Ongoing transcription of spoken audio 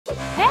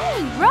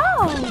Hey,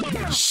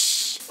 Rose!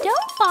 Shh!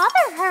 Don't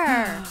bother her!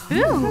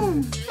 Who?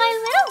 My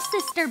little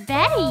sister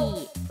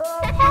Betty!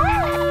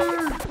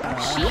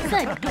 She's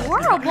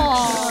adorable!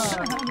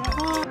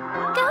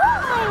 Go,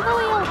 my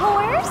loyal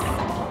horse!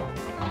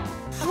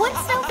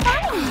 What's so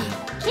funny?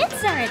 Kids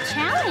are a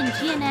challenge,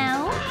 you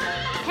know.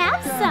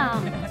 Have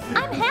some.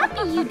 I'm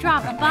happy you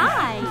dropped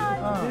by.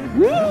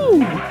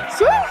 Woo!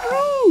 So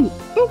great!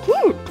 I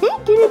can't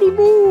take it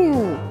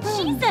anymore!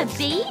 She's a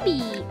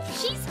baby.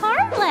 She's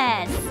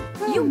harmless.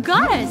 You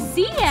gotta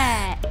see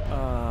it.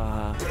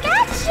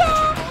 Gotcha!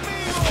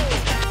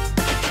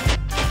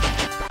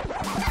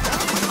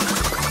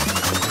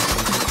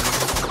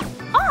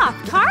 Off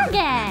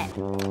target.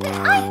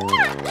 I'm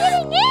not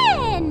getting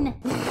in.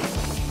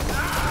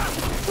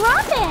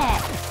 Drop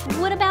it.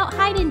 What about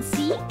hide and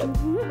seek?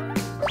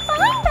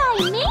 Fine by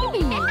me.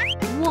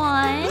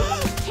 One.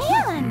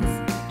 Cans.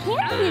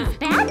 Candy is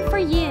bad for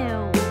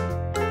you.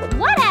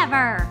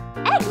 Whatever.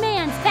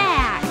 Eggman's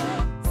back.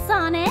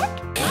 Sonic?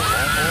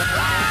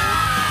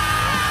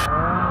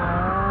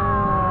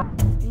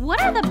 What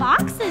are the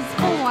boxes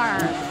for?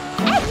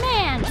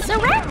 Eggman,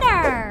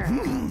 surrender!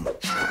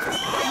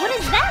 What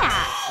is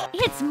that?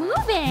 It's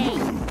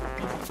moving.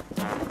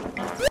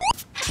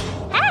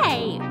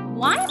 Hey,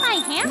 why am I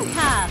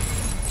handcuffed?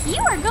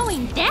 You are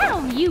going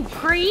down, you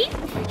creep!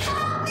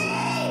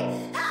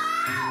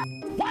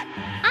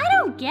 I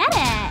don't get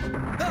it.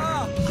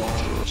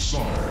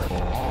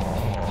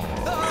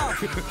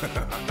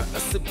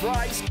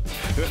 Surprise!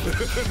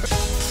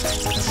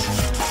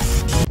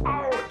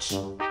 Ouch!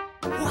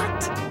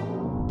 What?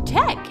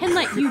 Tech can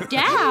let you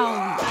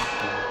down.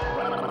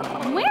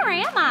 Where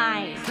am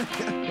I?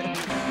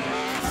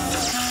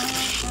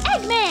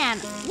 Eggman,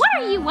 what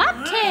are you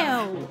up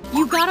to?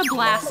 You got a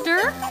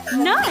blaster?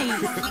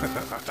 Nice.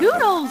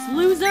 Toodles,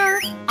 loser.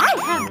 I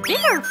have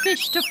bigger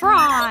fish to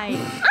fry.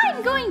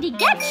 I'm going to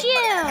get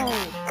you.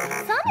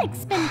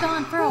 Sonic's been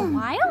gone for a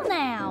while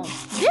now.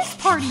 This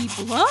party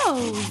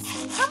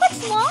blows. How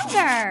much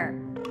longer?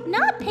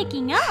 Not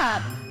picking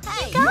up.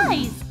 You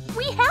guys,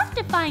 we have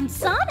to find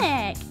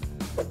Sonic.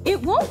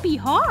 It won't be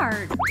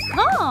hard.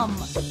 Come.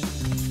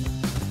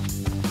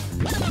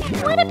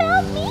 What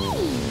about me?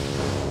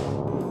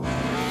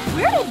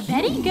 Where did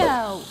Betty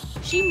go?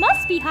 She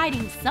must be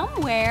hiding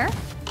somewhere.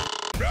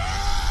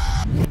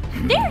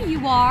 There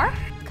you are.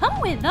 Come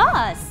with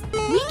us.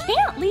 We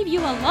can't leave you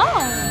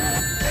alone.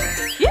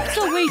 It's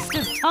a waste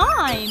of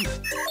time.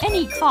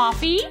 Any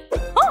coffee?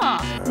 Huh,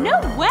 no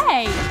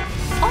way.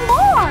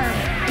 Alarm!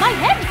 My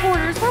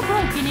headquarters were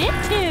broken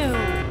into.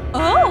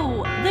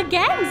 Oh, the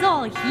gang's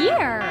all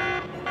here.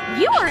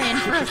 You are in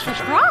for a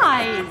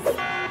surprise.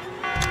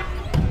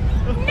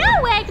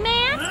 No,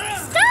 Eggman!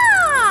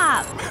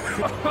 Stop!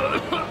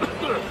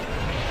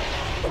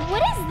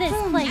 What is this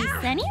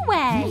place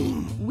anyway?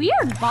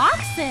 Weird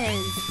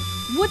boxes.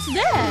 What's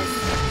this?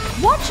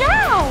 Watch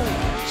out!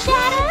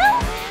 Shadow?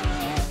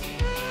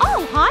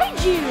 I'll hide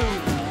you.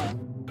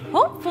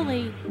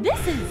 Hopefully,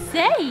 this is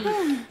safe.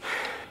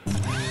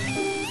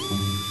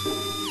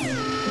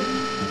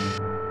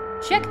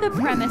 Check the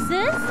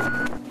premises.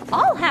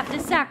 I'll have to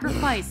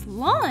sacrifice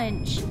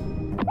lunch.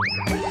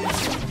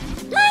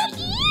 My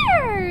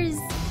ears!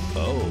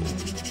 Oh.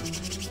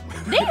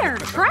 They're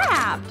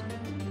trapped.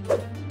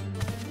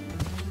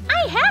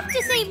 I have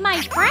to save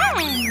my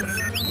friends.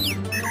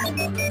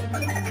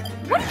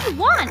 What do you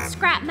want,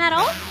 scrap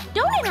metal?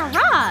 Don't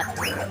interrupt.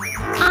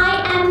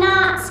 I am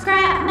not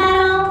scrap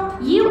metal.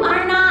 You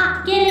are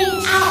not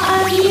getting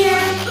out of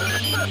here.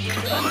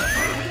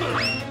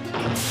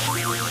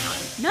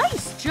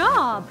 Nice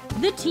job.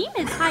 The team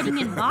is hiding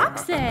in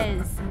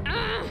boxes.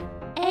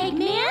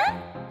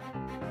 Eggman?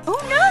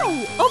 Oh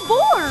no!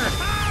 Abort!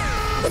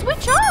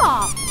 Switch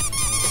off!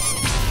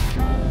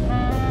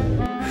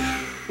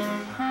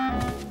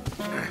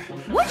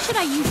 What should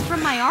I use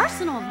from my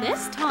arsenal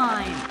this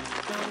time?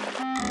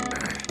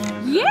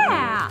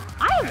 Yeah!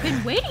 I have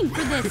been waiting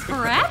for this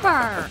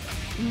forever!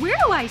 Where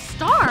do I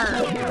start?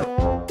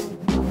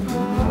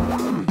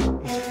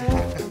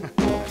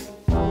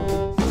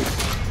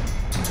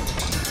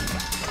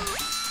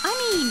 I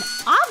mean,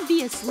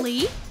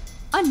 obviously,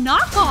 a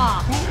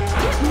knockoff!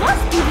 It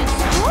must be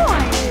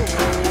destroyed!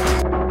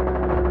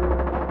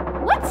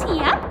 What's he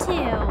up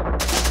to?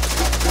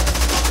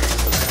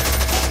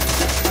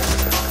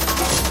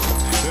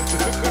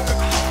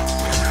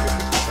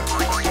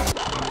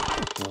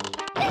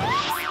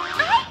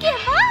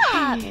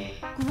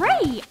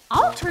 Great!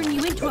 I'll turn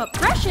you into a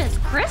precious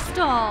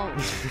crystal!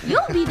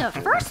 You'll be the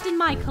first in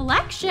my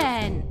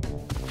collection!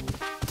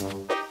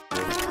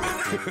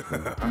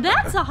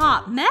 That's a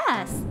hot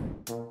mess!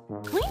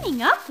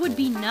 Cleaning up would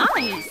be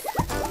nice!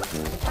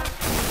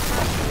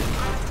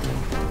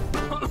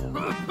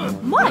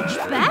 Much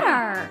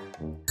better!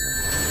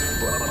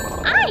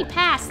 I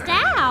passed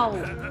out!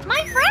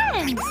 My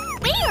friends!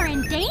 They are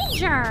in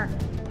danger!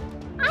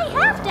 I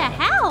have to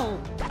help!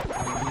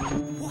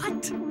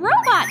 What?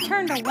 Robot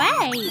turned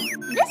away!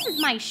 This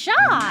is my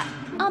shot!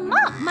 A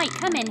mop might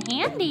come in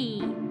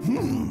handy!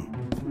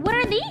 What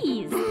are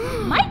these?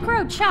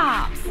 Micro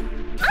chops!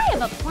 I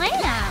have a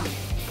plan.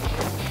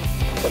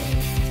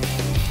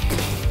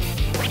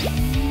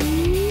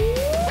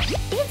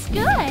 It's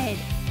good.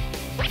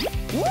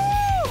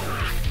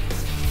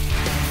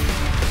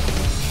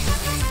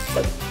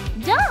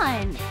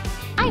 Done.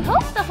 I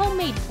hope the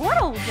homemade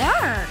portal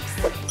works.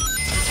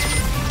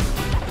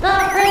 The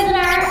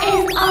prisoner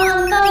is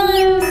on the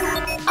loose.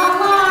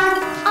 Alarm!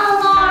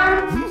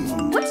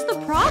 Alarm! What's the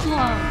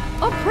problem?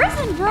 A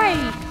prison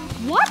break!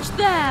 Watch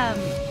them!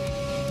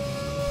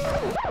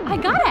 I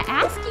gotta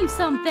ask you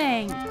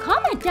something.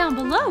 Comment down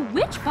below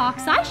which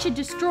box I should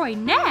destroy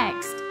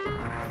next.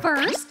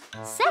 First,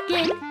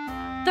 second,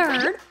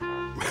 third.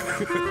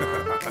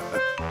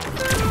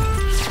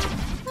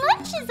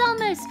 Lunch is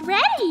almost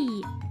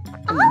ready.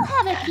 I'll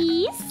have a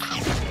piece.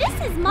 This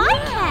is my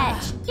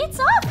catch. It's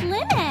off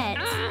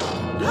limits.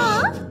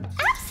 Huh?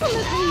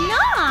 Absolutely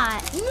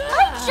not.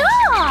 My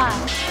jaw.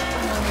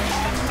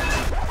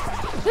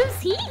 Who's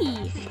he?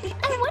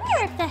 I wonder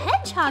if the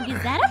hedgehog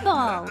is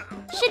edible.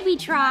 Should we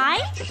try?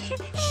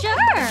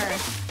 Sure.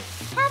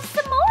 Have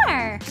some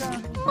more.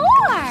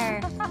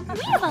 More.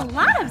 We have a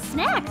lot of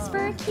snacks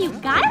for a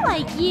cute guy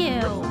like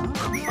you.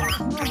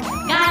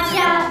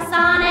 Gotcha,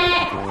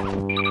 Sonic.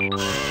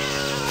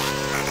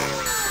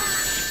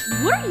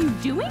 What are you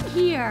doing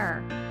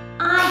here?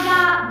 I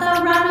got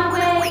the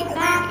runaway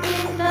back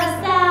in the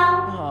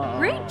cell.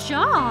 Great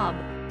job.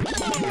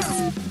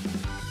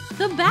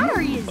 The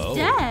battery is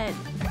dead.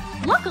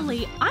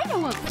 Luckily, I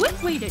know a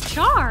quick way to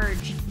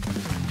charge.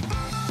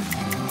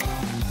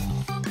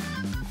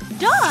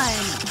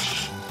 Done.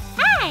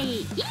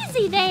 Hey,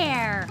 easy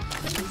there.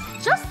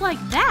 Just like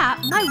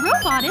that, my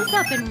robot is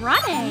up and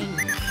running.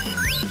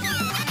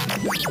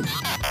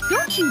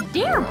 Don't you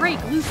dare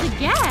break loose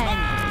again.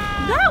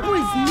 That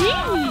was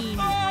mean!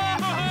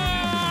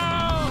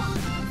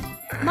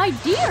 My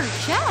dear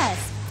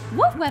chest!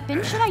 What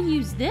weapon should I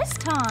use this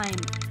time?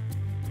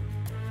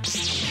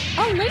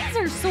 A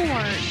laser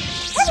sword!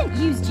 Haven't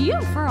used you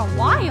for a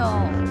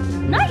while.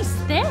 Nice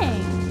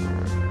thing!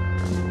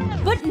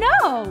 But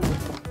no!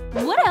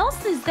 What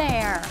else is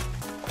there?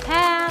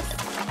 Pass,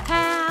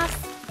 pass,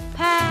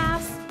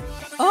 pass.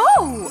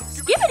 Oh!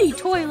 Skibbity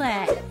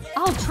toilet!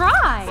 I'll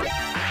try!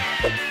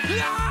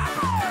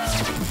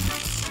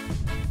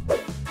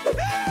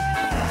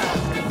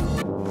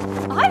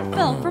 I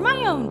fell for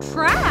my own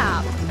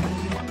trap!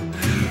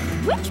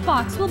 Which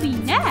box will be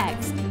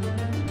next?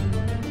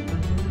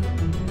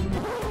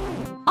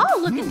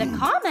 I'll look at the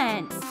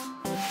comments!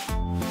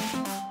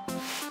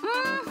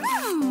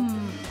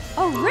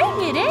 A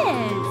ring it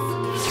is!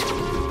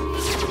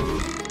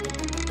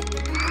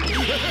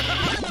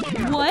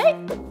 What?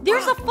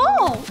 There's a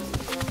fault!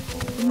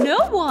 No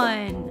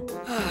one!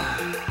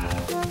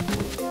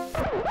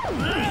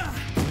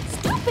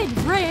 Stupid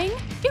ring!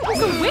 It was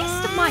a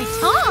waste of my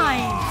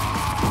time!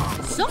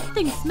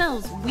 Something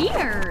smells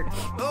weird.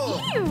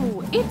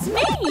 Ew, it's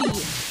me!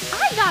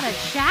 I got a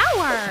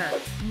shower!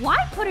 Why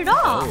put it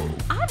off?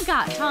 I've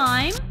got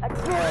time.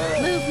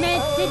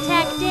 Movement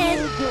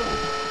detected.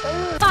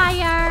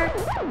 Fire!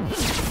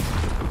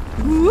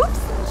 Oops!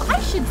 I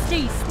should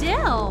stay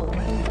still.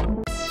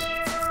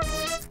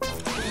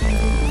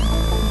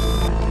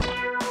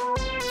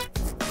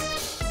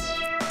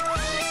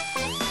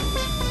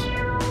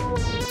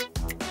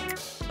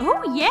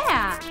 Oh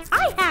yeah!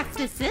 I hacked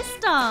the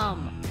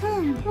system!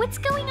 What's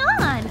going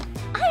on?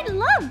 I'd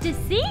love to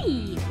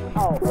see!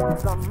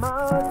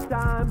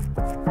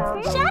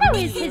 Shadow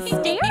is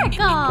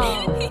hysterical!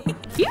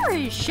 Here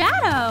is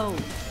Shadow!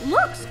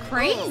 Looks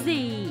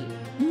crazy!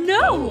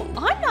 No!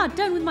 I'm not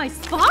done with my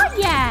spa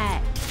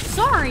yet!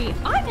 Sorry,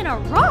 I'm in a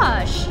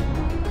rush!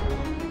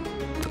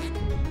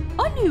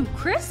 A new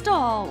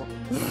crystal!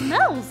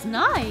 Smells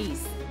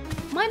nice!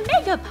 My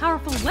mega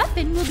powerful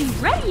weapon will be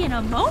ready in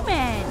a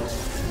moment!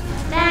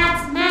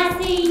 That's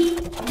messy!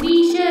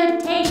 We should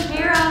take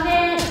care of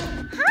it!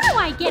 How do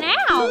I get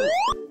out?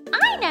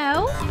 I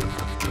know!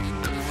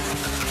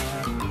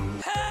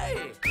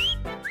 Hey!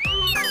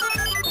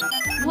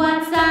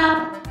 What's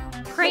up?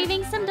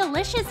 Craving some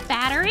delicious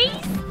batteries?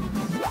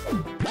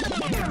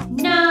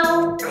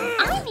 No,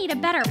 I need a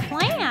better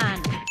plan.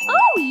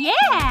 Oh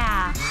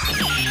yeah!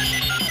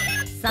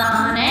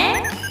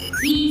 Sonic,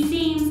 he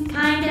seems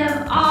kind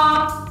of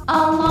off.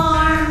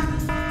 Alarm!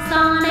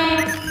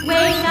 Sonic,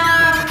 wake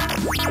up!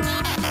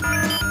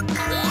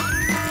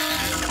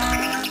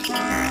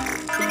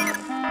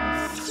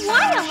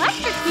 Why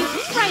electrocute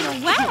me right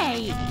away?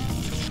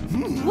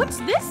 What's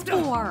this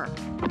for?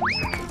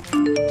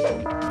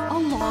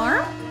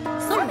 Alarm?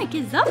 Sonic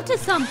is up to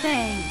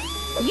something.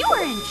 You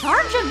are in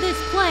charge of this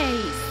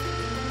place.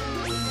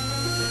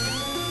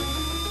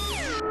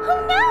 Oh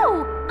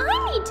no! I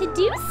need to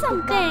do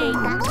something.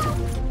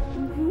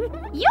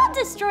 You'll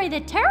destroy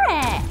the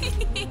turret.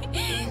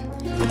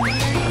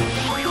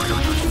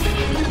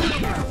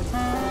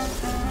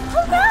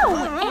 Oh no!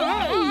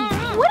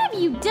 Annie! What have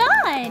you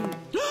done?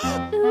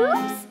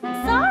 Oops!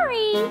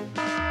 Sorry!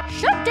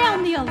 Shut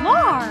down the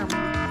alarm!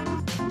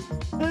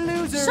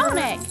 Loser!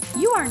 Sonic,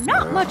 you are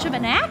not much of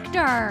an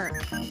actor!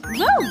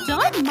 Well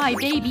done, my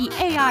baby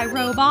AI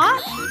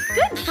robot!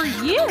 Good for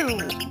you!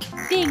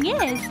 Thing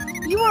is,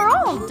 you are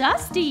all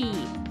dusty.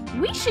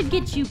 We should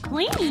get you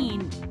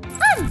clean.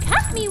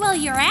 Uncuff me while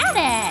you're at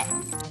it.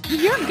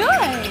 You're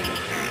good.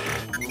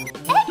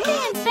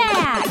 Eggman's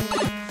back.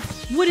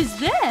 What is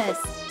this?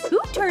 Who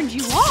turned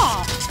you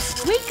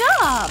off? Wake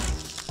up.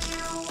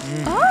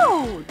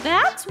 Oh,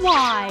 that's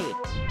why.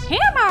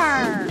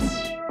 Hammer.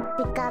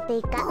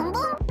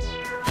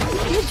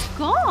 It's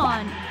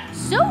gone.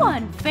 So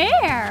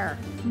unfair.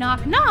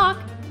 Knock, knock.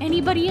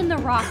 Anybody in the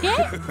rocket?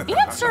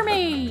 Answer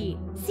me.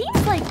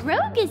 Seems like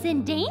Rogue is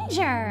in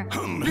danger.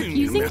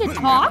 Refusing to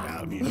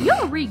talk?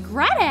 You'll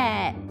regret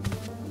it.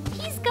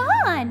 He's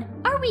gone.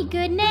 Are we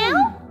good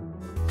now?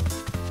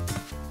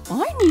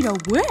 I need a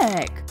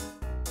wick.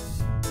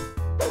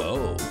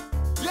 Oh.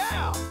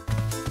 Yeah!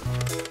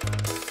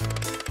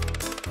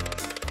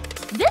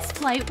 This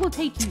flight will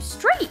take you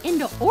straight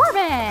into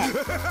orbit.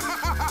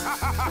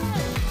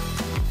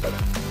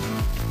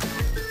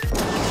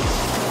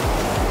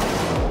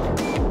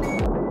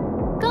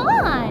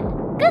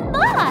 Gone. Good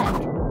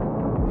luck.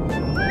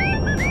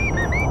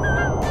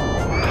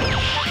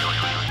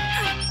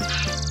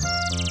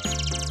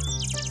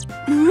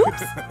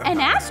 Oops, an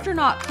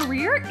astronaut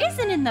career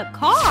isn't in the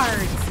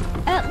cards.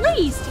 At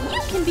least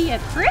you can be a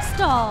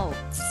crystal.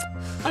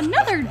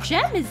 Another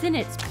gem is in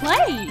its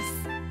place.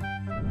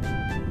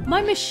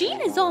 My machine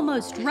is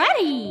almost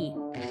ready.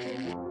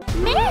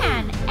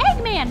 Man,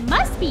 Eggman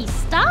must be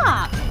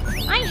stopped.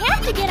 I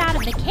have to get out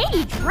of the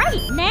cage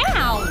right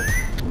now.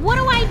 What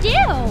do I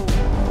do?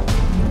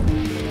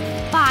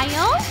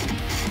 File?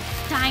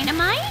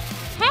 Dynamite?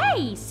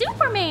 Hey,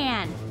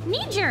 Superman!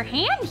 Need your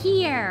hand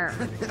here.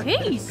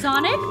 Hey,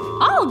 Sonic,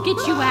 I'll get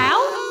you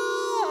out.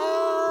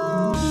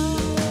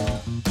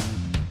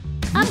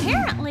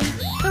 Apparently,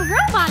 the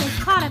robot is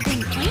caught up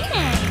in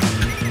cleaning.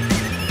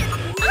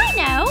 I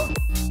know.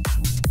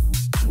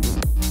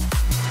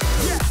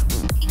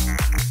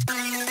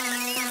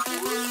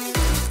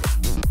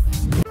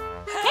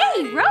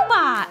 Hey,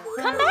 robot,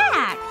 come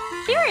back.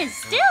 There is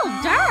still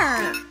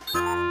dirt.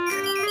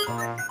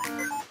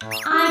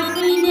 I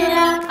cleaned it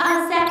up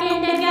a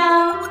second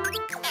ago.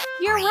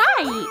 You're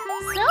right.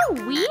 So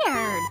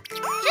weird.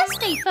 Just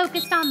stay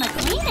focused on the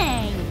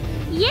cleaning.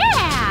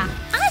 Yeah,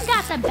 I've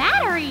got the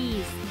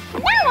batteries.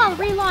 Now I'll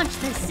relaunch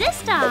the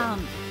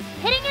system.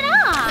 Hitting it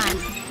on.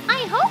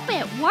 I hope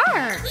it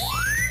works.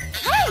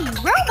 Hey,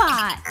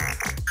 robot.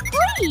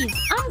 Please,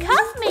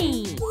 uncuff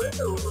me.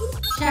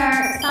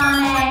 Sure,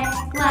 Sonic.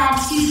 Glad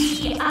to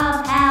be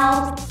of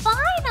help.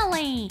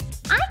 Finally.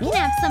 I can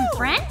have some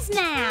friends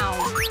now.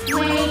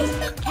 Wait,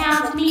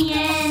 count me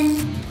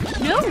in.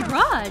 No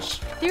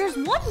rush. There's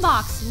one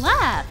box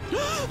left.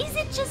 Is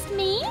it just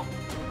me?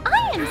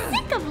 I am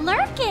sick of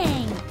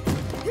lurking.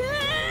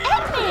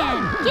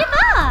 Eggman, give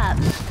up.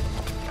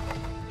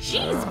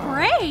 She's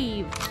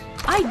brave.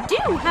 I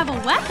do have a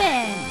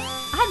weapon.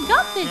 I've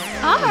got this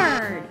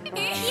covered.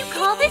 You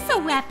call this a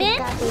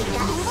weapon?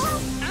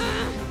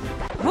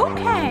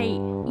 Okay,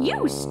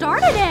 you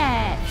started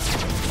it.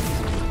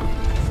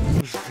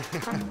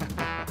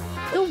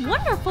 The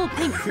wonderful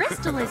pink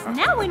crystal is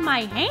now in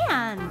my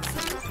hands.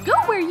 Go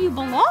where you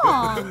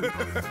belong.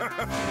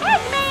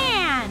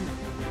 Eggman!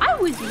 I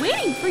was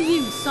waiting for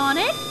you,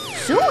 Sonic.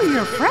 So are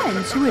your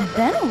friends who had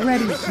been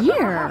already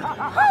here.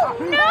 Oh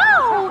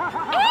no!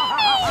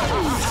 Amy!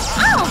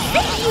 I'll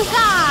save you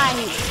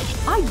guys!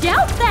 I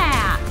doubt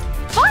that!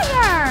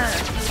 Fire!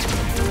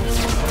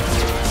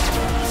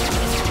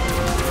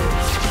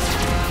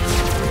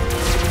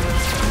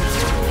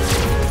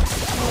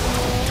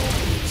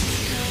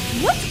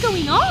 What's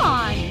going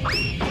on?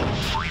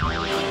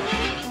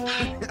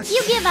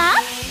 You give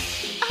up?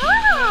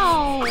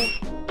 Oh!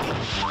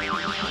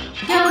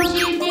 Don't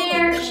you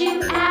dare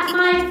shoot at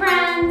my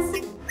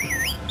friends!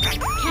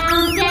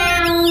 Count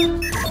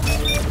down!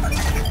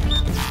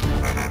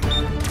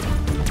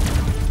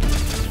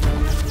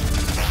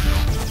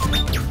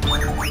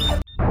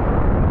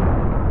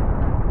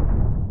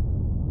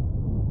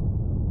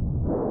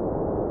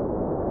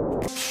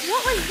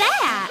 What was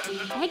that?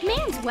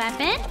 Eggman's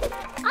weapon?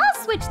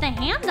 I'll switch the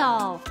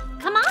handle.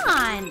 Come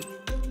on.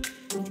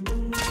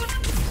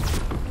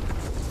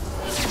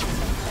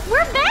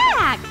 We're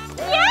back!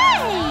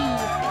 Yay!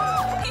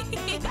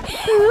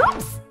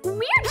 Oops!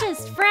 We're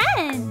just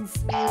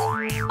friends.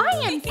 I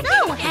am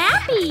so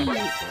happy.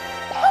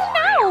 Oh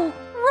no!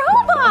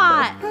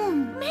 Robot!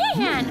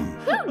 Man,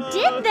 who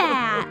did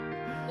that?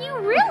 You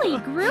really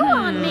grew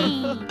on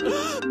me.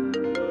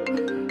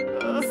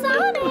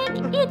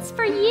 Sonic, it's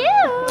for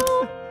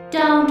you.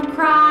 Don't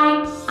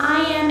cry.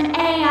 I am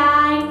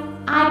AI.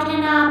 I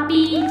cannot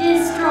be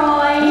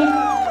destroyed.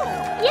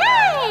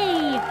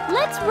 Yay!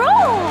 Let's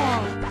roll!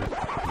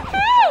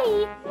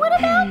 Hey! What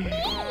about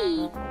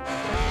me?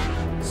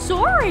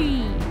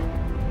 Sorry!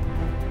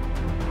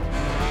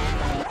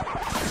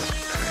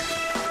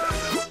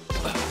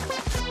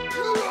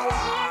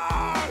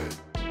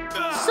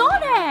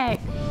 Sonic!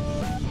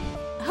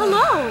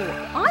 Hello!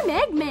 I'm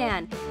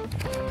Eggman.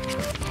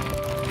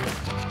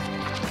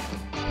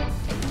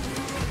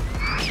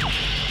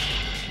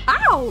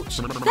 Ouch!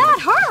 That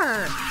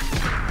hurt!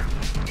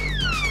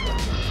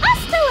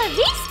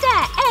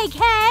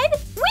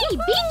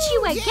 beat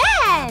you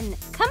again!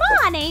 Come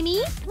on,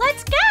 Amy,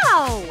 let's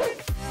go!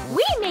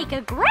 We make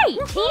a great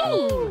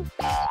team!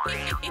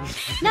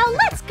 Now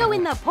let's go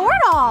in the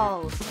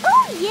portal!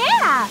 Oh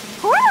yeah!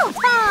 Portal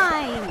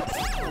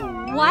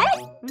time!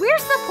 What?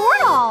 Where's the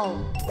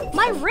portal?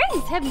 My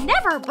rings have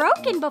never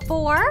broken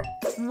before.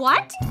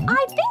 What?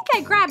 I think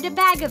I grabbed a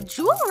bag of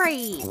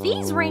jewelry.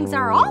 These rings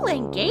are all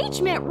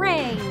engagement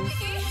rings.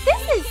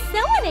 This is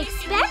so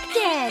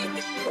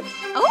unexpected.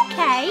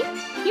 Okay,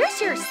 here's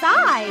your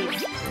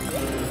size.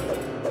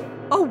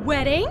 A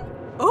wedding?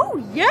 Oh,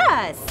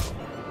 yes!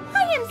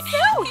 I am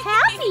so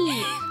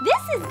happy!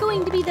 This is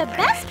going to be the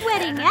best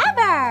wedding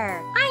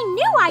ever! I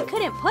knew I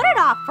couldn't put it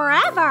off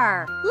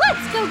forever!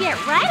 Let's go get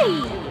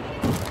ready!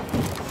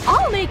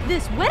 I'll make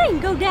this wedding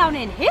go down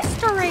in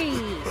history!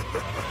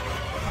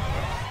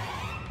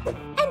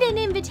 And an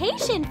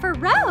invitation for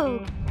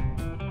Rogue!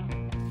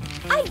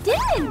 I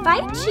didn't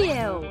invite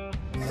you!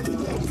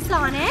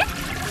 Sonic?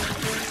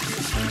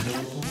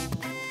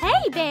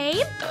 Hey,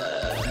 babe!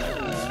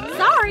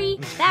 Sorry,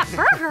 that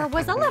burger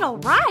was a little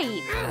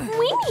ripe.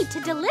 We need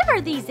to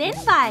deliver these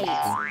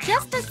invites.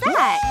 Just a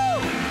sec.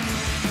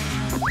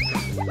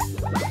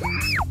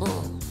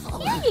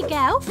 Here you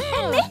go,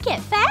 and make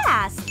it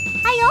fast.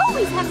 I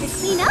always have to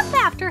clean up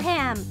after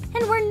him,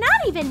 and we're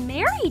not even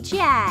married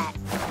yet.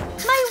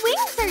 My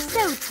wings are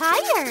so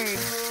tired.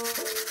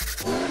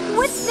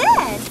 What's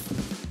this?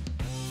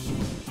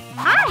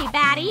 Hi,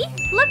 Batty.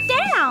 Look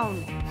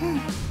down.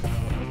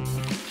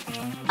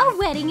 A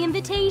wedding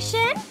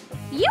invitation?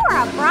 You're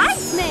a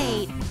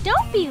bridesmaid!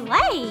 Don't be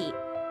late!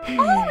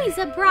 Always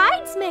a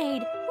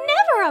bridesmaid,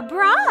 never a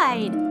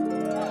bride!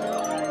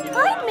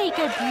 I'd make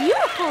a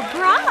beautiful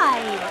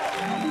bride!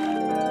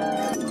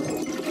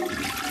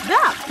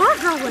 That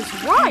burger was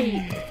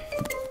right!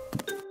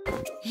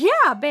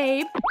 Yeah,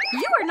 babe,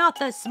 you are not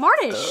the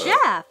smartest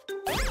chef!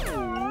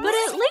 But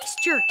at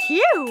least you're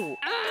cute!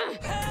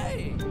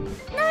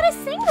 Not a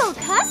single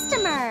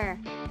customer!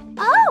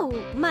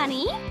 Oh,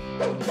 money?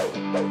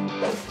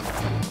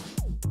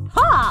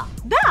 Ha!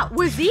 That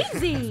was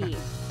easy!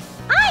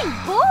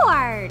 I'm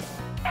bored!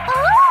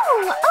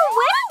 Oh, a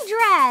wedding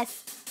dress!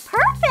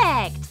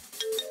 Perfect!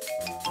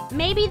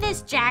 Maybe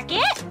this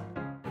jacket?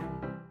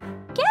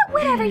 Get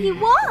whatever you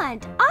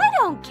want! I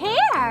don't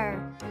care!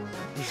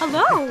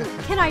 Hello,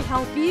 can I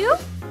help you?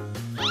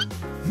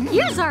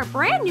 Here's our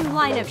brand new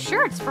line of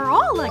shirts for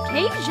all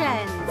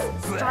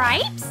occasions!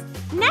 Stripes?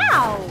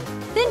 Now!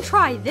 Then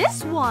try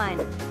this one!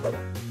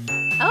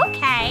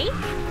 Okay!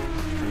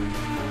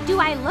 Do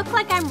I look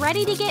like I'm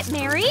ready to get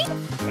married?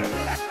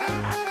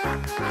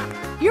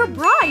 Your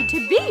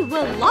bride-to-be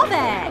will love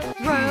it!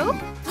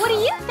 Rogue, what do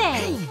you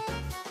think?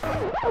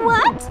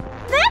 What?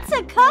 That's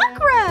a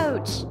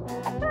cockroach!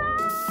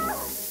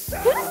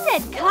 Who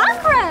said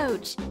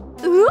cockroach?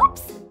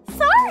 Oops!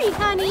 Sorry,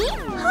 honey!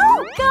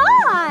 Oh,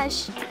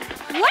 gosh!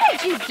 What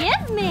did you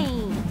give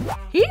me?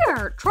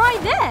 Here, try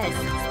this!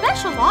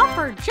 Special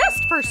offer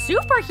just for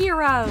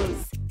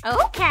superheroes!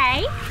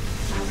 Okay!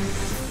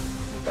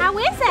 How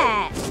is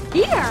it?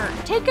 Here,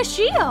 take a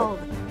shield.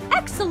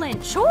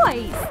 Excellent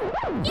choice.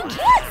 You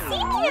can't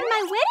see me in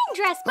my wedding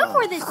dress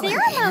before the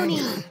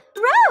ceremony.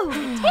 Rogue,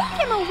 take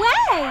him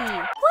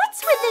away.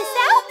 What's with this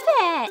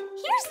outfit?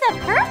 Here's the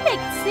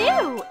perfect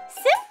suit.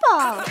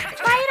 Simple.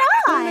 Try it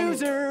on.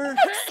 Loser.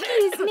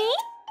 Excuse me?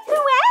 Who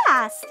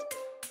asked?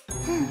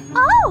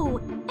 Oh,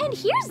 and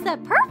here's the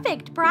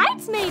perfect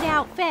bridesmaid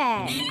outfit.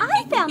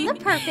 I found the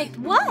perfect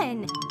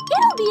one.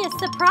 It'll be a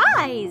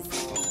surprise.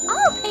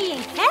 I'll pay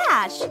in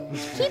cash.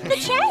 Keep the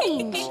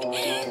change.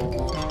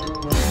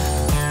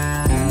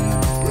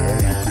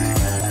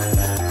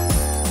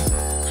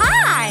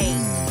 Hi!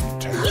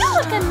 You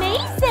look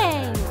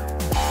amazing!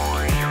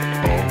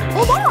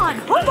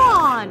 Hold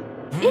on!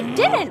 It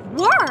didn't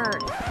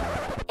work!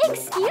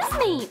 Excuse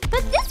me,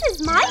 but this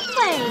is my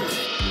place!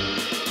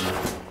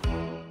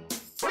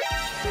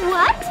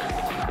 What?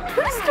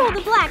 Who stole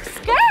the black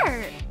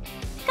skirt?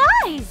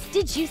 Guys,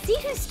 did you see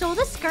who stole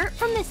the skirt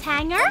from this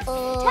hanger?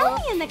 Tell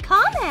me in the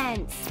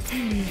comments.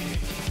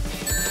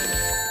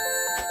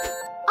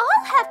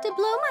 I'll have to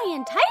blow my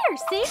entire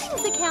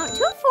savings account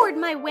to afford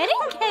my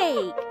wedding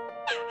cake.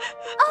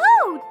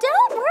 Oh,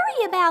 don't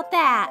worry about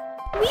that.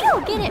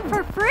 We'll get it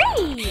for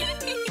free.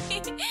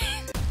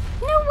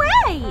 No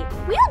way!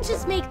 We'll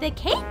just make the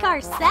cake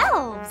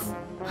ourselves.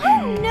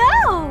 Oh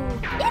no!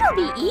 It'll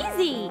be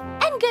easy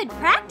and good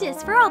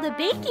practice for all the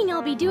baking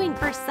I'll be doing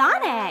for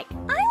Sonic.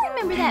 I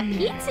remember that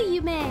pizza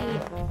you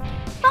made.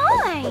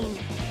 Fine.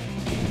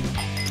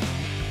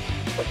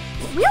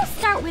 We'll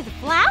start with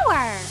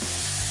flour.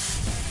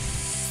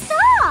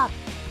 Stop!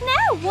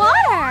 Now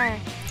water.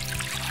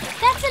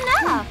 That's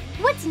enough.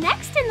 What's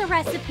next in the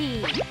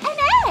recipe? An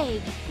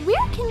egg.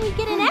 Where can we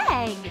get an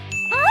egg?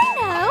 I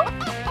know.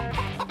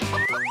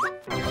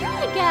 Here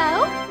you go.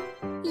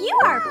 You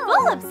are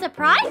full of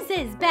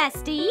surprises,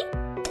 bestie.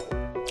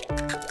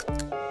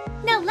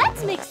 Now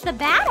let's mix the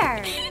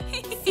batter.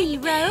 See,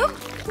 Rogue?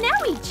 Now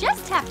we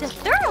just have to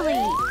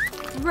thoroughly.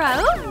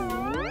 Rogue?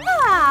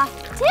 Ah,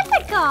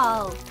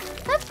 typical.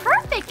 The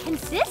perfect perfect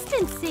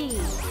consistency.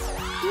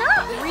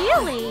 Not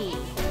really.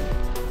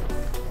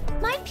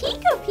 My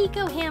Pico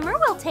Pico hammer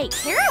will take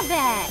care of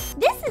it.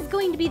 This is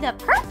going to be the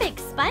perfect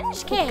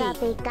sponge cake.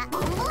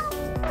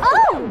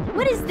 Oh,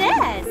 what is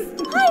this?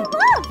 I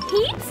love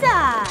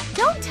pizza.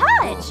 Don't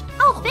touch.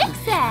 I'll fix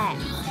it.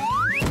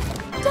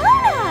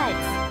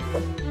 Donuts.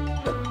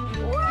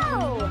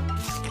 Whoa.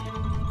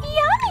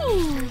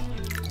 Yummy.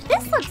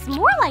 This looks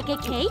more like a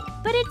cake,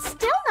 but it's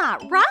still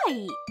not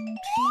right.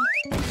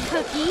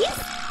 Cookies?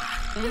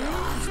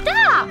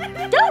 Stop!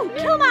 Don't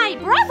kill my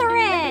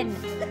brethren!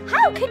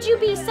 How could you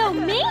be so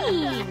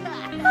mean?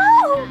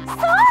 Oh,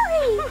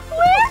 sorry!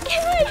 Where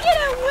can I get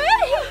a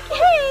wedding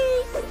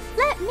cake?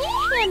 Let me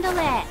handle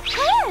it.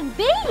 Plan B.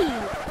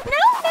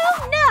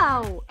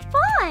 No.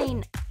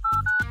 Fine.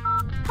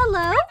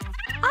 Hello?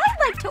 I'd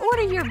like to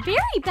order your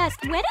very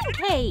best wedding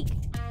cake.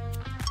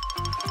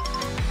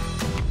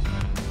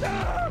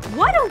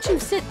 Why don't you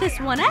sit this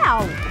one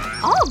out?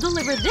 I'll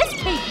deliver this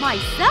cake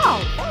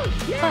myself.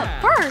 But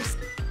first,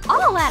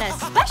 I'll add a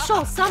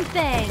special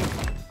something.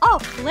 A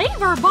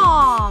flavor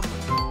bomb.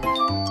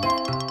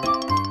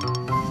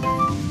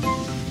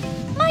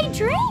 My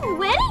dream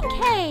wedding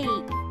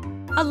cake.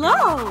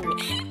 Hello.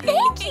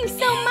 Thank you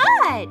so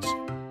much.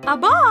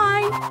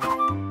 Bye-bye.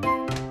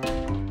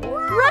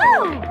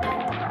 Rogue.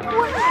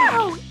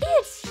 Wow,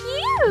 it's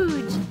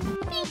huge.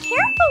 Be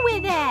careful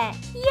with it.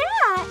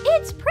 Yeah,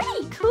 it's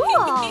pretty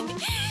cool.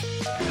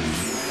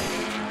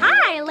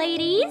 Hi,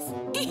 ladies.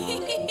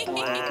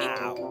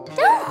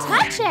 Don't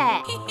touch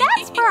it.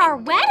 That's for our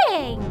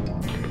wedding.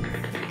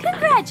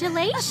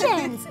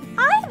 Congratulations.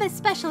 I have a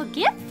special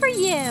gift for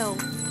you.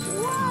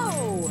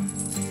 Whoa.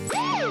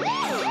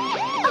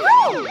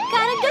 Oh,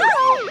 gotta go.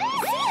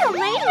 See you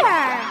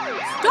later.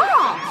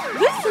 Stop.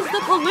 This is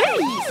the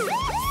police.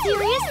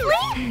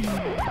 Seriously?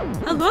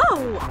 Hello.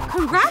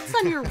 Congrats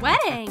on your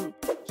wedding.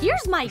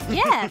 Here's my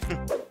gift.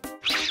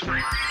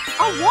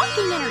 A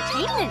walking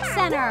entertainment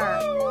center!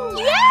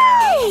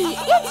 Yay!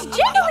 It's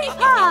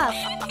Jigglypuff!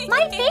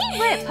 My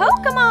favorite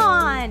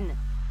Pokemon!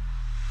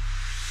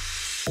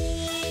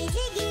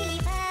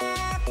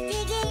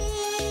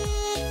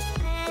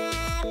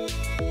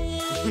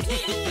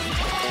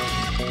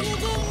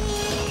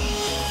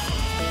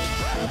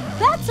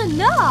 That's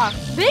enough!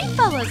 They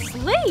fell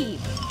asleep!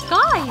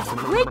 Guys,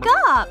 wake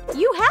up!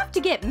 You have to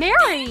get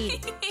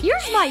married!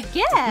 Here's my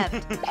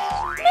gift!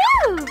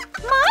 Move!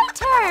 My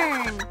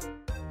turn!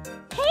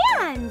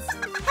 Hands!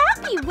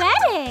 Happy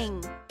wedding!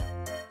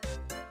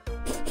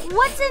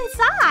 What's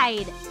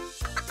inside?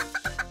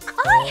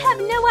 I have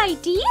no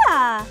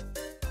idea!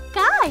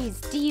 Guys,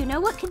 do you know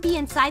what could be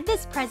inside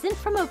this present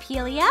from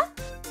Opelia?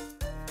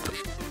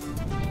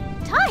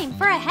 Time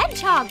for a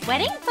hedgehog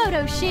wedding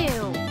photo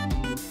shoot!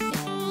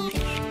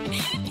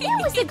 It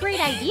was a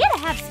great idea to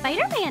have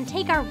Spider-Man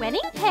take our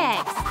wedding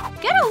pics.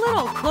 Get a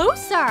little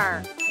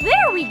closer.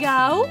 There we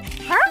go.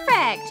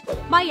 Perfect.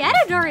 My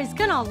editor is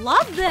gonna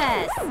love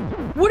this.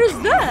 What is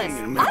this?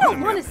 I don't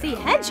want to see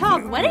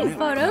hedgehog wedding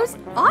photos.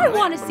 I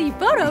want to see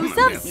photos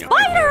of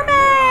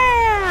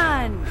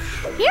Spider-Man.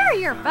 Here are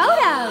your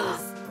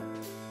photos.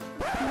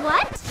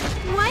 What?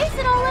 Why is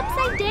it all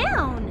upside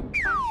down?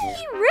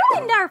 He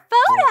ruined our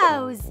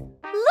photos.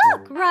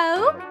 Look,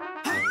 Rogue.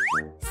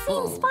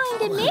 Seems fine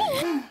to me.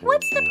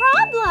 What's the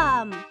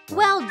problem?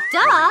 Well,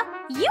 duh.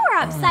 You're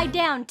upside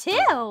down, too.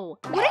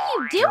 What are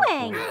you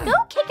doing? Go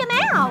kick him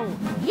out.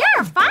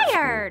 You're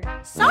fired.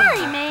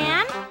 Sorry,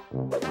 man.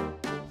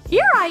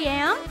 Here I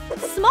am.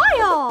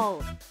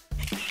 Smile.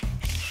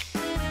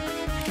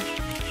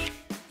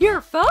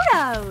 Your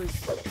photos.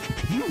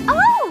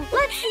 Oh,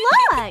 let's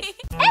look.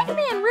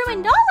 Eggman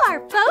ruined all our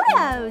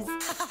photos.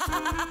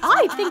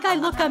 I think I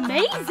look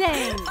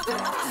amazing.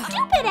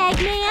 Stupid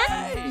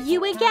Eggman.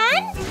 You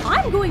again?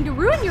 I'm going to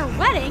ruin your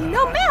wedding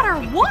no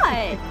matter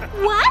what.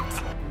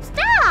 What?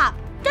 Stop.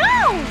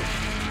 Don't.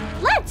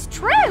 Let's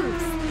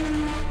truce.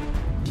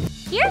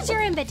 Here's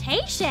your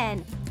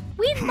invitation.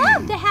 We'd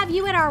love to have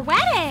you at our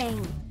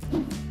wedding.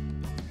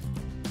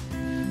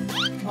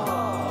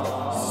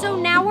 So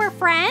now we're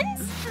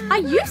friends? I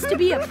used to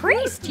be a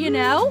priest, you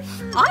know.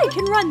 I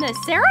can run the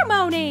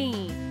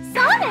ceremony.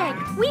 Sonic,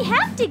 we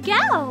have to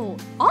go.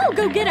 I'll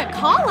go get a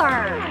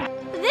collar.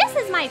 This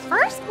is my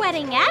first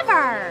wedding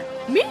ever.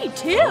 Me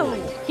too.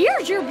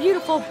 Here's your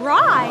beautiful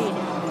bride.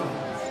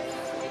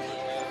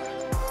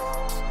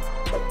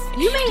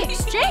 You may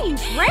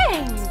exchange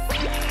rings.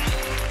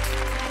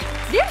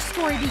 Their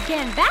story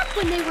began back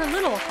when they were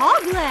little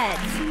hoglets.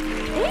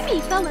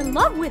 Amy fell in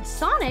love with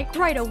Sonic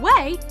right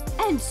away,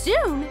 and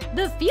soon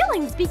the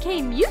feelings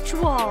became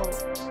mutual.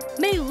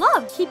 May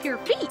love keep your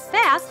feet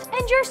fast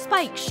and your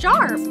spikes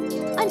sharp.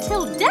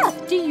 Until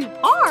death do you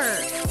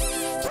part.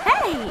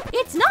 Hey,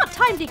 it's not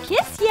time to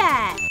kiss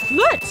yet.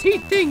 Let's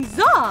heat things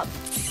up.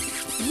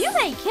 You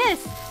may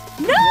kiss.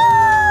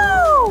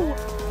 No!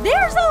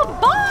 There's a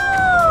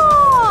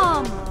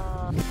bomb!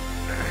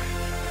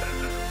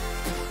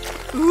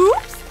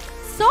 Oops!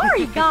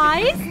 Sorry,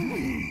 guys.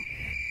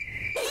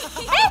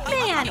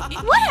 Eggman,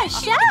 what a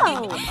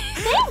show!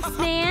 Thanks,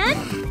 man.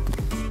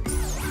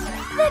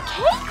 The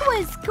cake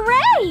was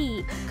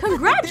great!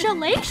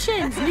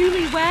 Congratulations,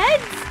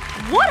 newlyweds!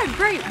 What a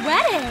great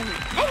wedding!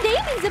 And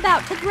Amy's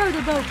about to throw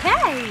the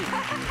bouquet!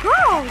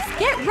 Girls,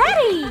 get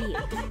ready!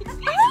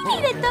 I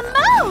need it the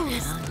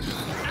most!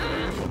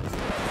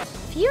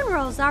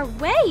 Funerals are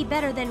way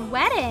better than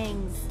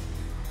weddings.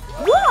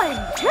 1,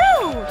 2, 3!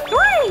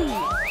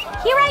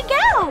 Here I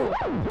go!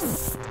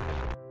 Psst.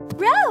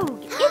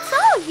 Rogue, it's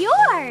all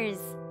yours!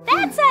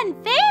 That's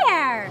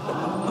unfair!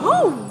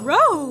 Oh,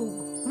 Rogue!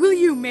 Will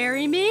you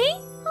marry me?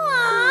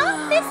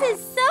 Aw, this is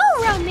so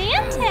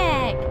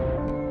romantic!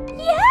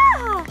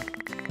 Yeah!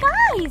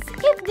 Guys,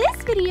 if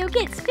this video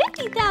gets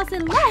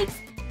 50,000 likes,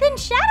 then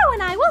Shadow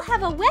and I will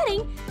have a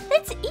wedding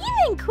that's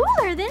even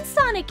cooler than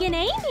Sonic and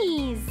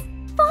Amy's!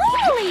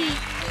 Finally!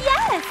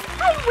 Yes,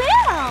 I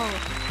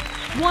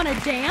will! Wanna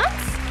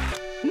dance?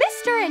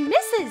 Mr. and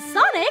Mrs.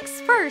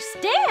 Sonic's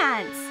first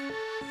dance!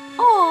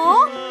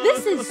 Aw,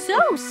 this is so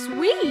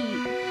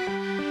sweet!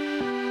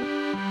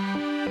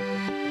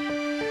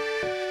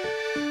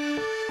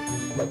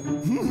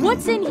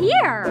 What's in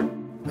here?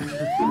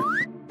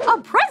 A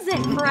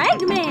present for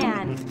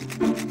Eggman!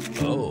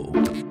 Oh.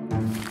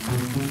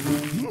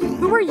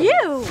 Who are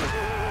you?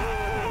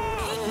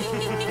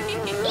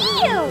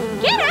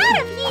 Ew! Get out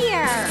of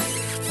here!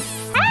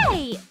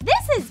 Hey!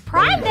 This is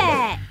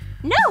private!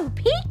 No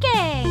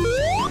peeking!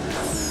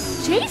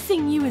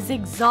 Chasing you is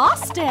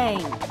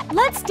exhausting!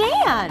 Let's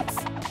dance!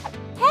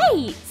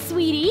 Hey,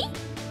 sweetie!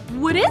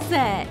 What is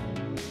it?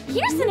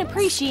 Here's an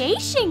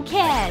appreciation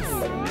kiss!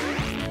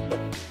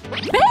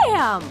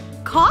 Bam!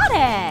 Caught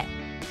it!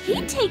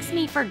 He takes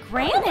me for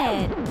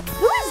granted!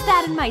 Who is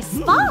that in my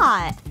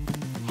spot?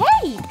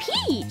 Hey,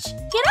 Peach!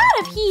 Get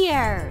out of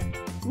here!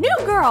 New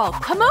girl,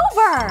 come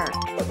over!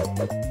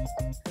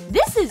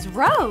 This is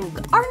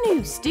Rogue, our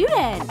new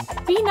student.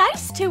 Be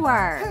nice to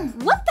her.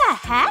 What the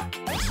heck?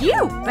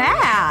 You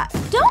bat!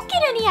 Don't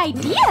get any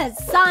ideas,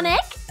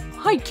 Sonic!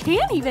 I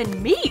can't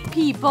even meet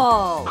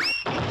people!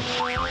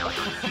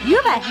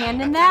 You have a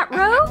hand in that,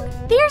 Rogue?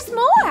 There's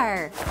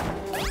more!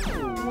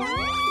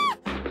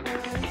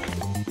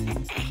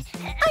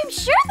 I'm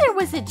sure there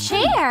was a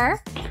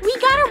chair! We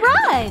gotta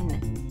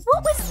run!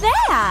 What was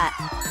that?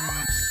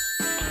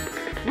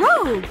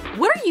 Rogue,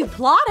 what are you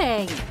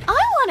plotting? I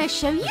want to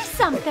show you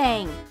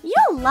something.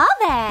 You'll love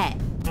it.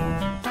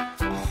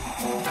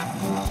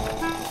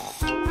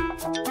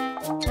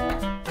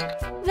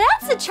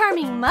 That's a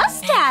charming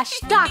mustache,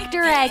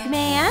 Dr.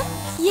 Eggman.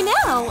 You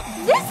know,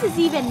 this is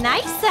even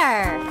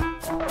nicer.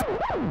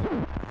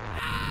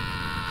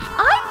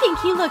 I think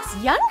he looks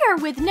younger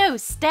with no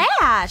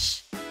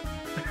stash.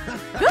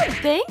 Good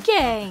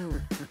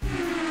thinking.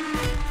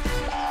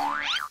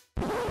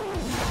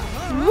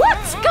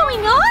 What's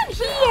going on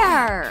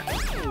here?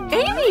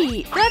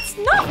 Amy, that's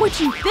not what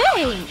you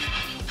think.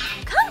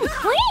 Come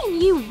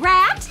clean, you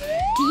rat.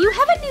 Do you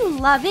have a new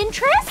love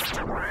interest?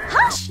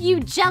 Hush, you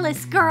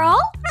jealous girl.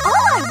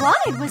 All I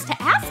wanted was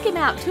to ask him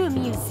out to a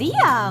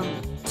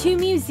museum. 2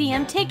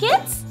 museum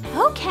tickets?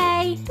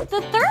 Okay,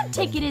 the 3rd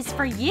ticket is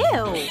for you.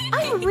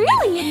 I'm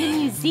really into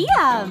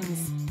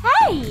museums.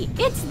 Hey,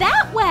 it's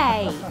that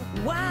way.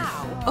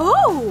 Wow.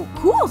 Oh,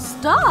 cool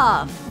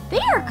stuff.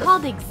 They are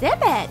called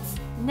exhibits.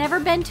 Never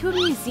been to a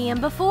museum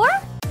before?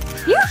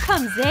 Here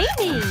comes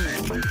Amy!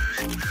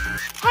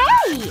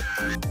 Hey!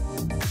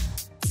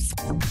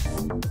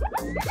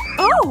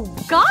 Oh,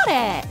 got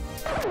it!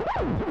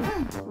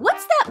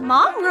 What's that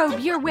mom robe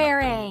you're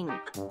wearing?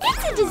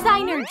 It's a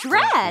designer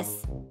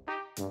dress!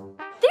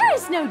 There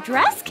is no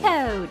dress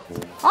code!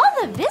 All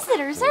the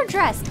visitors are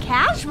dressed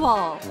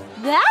casual!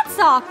 That's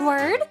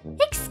awkward!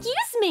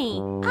 Excuse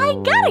me! I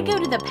gotta go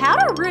to the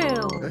powder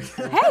room!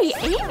 Hey,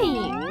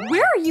 Amy!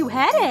 Where are you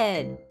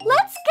headed?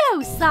 Let's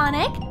go,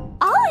 Sonic!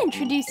 I'll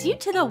introduce you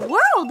to the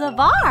world of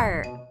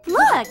art!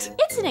 Look!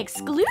 It's an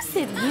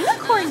exclusive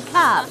unicorn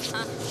cup!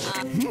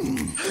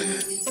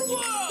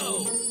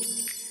 Whoa!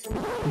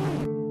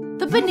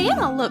 The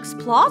banana looks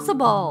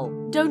plausible,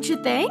 don't you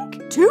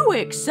think? Too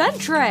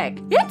eccentric!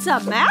 It's a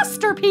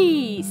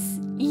masterpiece!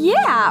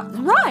 Yeah,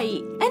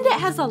 right! And it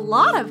has a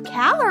lot of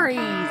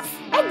calories!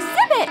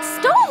 Exhibit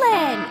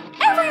stolen!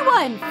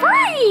 Everyone,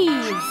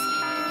 freeze!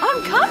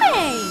 I'm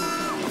coming!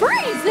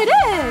 Freeze it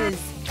is!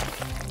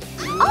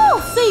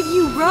 I'll save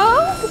you,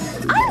 Rogue!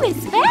 I was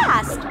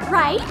fast,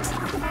 right?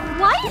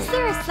 Why is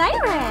there a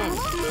siren?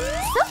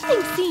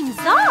 Something seems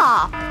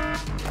off!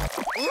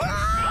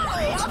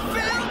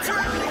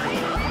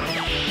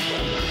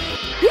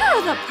 Here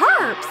are the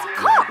perps!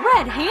 Caught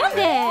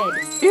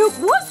red-handed! It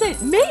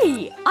wasn't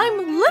me!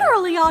 I'm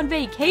literally on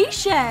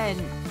vacation!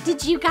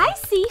 Did you guys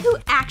see who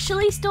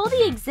actually stole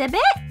the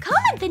exhibit?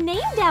 Comment the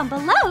name down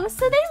below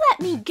so they let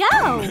me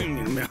go!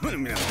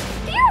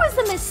 There was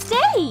a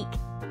mistake!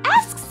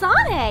 Ask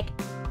Sonic!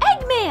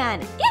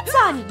 Eggman, it's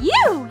on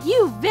you,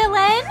 you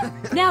villain!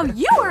 Now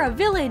you are a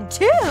villain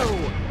too!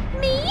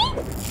 Me?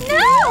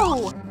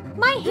 No!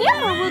 My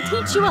hammer will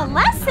teach you a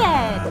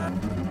lesson!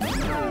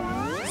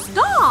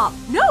 Stop!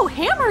 No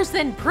hammers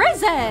in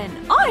prison!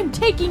 I'm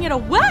taking it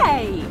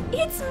away!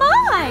 It's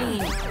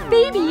mine!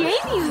 Baby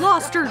Amy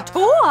lost her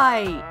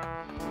toy!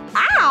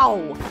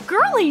 Ow!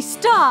 Girly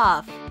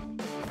stuff!